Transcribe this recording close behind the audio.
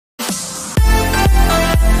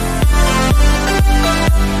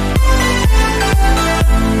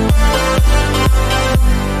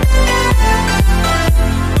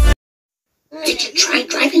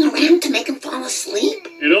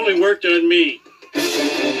worked on me.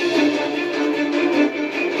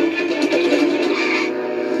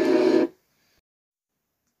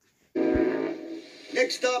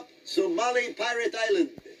 Next up, Somali Pirate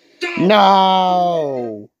Island.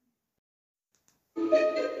 No!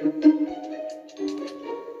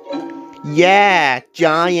 Yeah,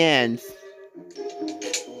 giants!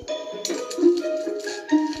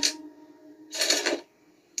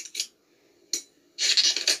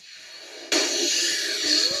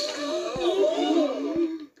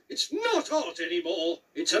 It's not art anymore.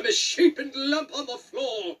 It's a misshapen lump on the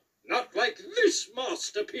floor. Not like this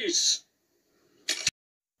masterpiece.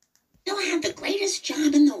 You have the greatest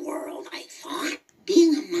job in the world, I thought.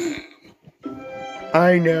 Being a mom.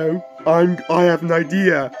 I know. I have an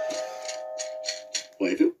idea.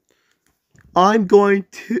 Waifu? I'm going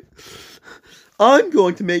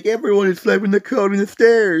to make everyone sleep in the code in the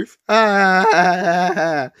stairs.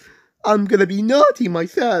 I'm gonna be naughty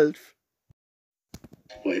myself.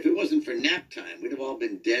 Well, if it wasn't for nap time, we'd have all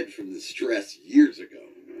been dead from the stress years ago.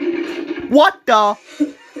 What the?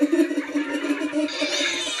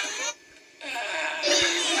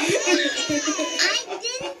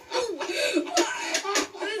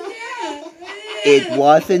 It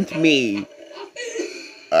wasn't me.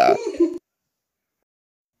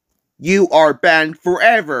 You are banned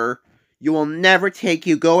forever. You will never take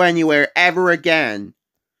you go anywhere ever again.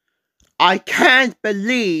 I can't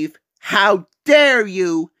believe how dare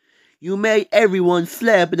you. You made everyone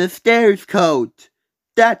sleep in a stairs coat.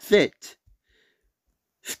 That's it.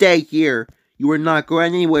 Stay here. You are not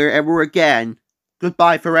going anywhere ever again.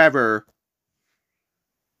 Goodbye forever.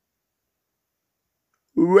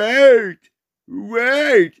 Wait!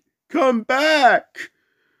 Wait! Come back!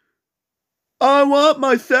 I want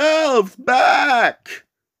myself back!